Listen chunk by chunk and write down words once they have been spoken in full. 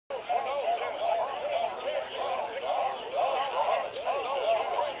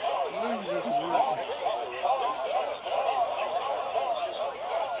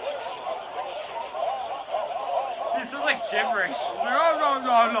gibberish. He's like, oh, no,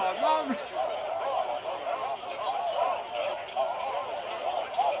 no, no, no.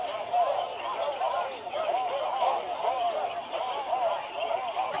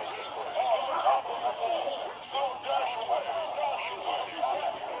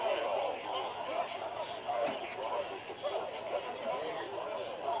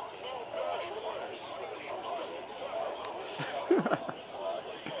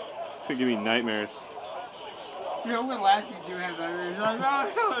 It's gonna give me nightmares. You know, when last you do have nightmares, like,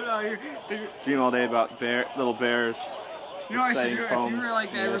 no, no, no. Dream all day about little bears. You know what I should do? If you were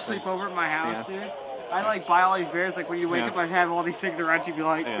like ever sleep over at my house, dude, I like buy all these bears. Like when you wake up, I have all these things around you. Be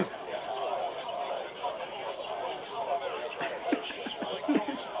like,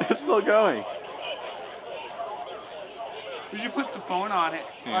 It's still going. We should put the phone on it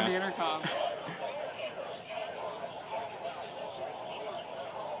on the intercom.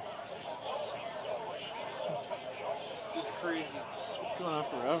 It's crazy. It's going on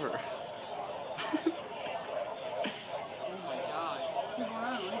forever. Oh my god. What's going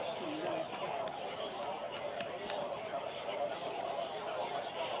on? Let's see.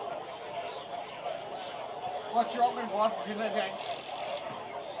 Watch, you're all gonna go off and see that thing.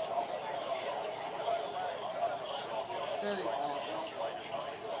 There they go.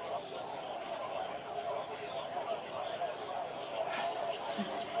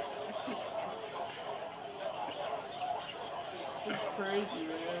 It's crazy,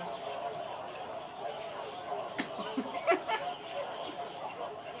 man.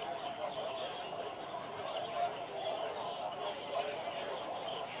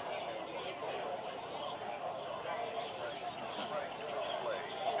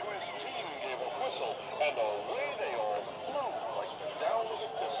 And away they all flew like the down of a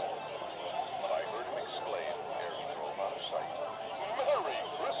thistle. But I heard him exclaim ere he drove out of sight, Merry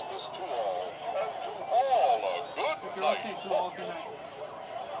Christmas to all, and to all a good night. To all good night.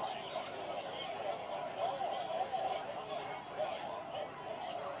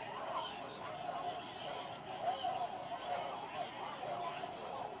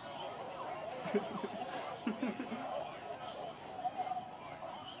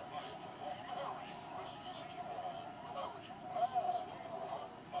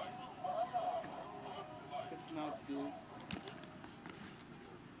 It's nuts, dude. Merry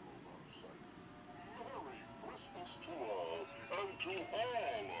Christmas to all, and to all a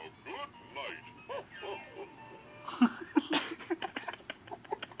good night.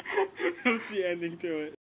 That's the ending to it.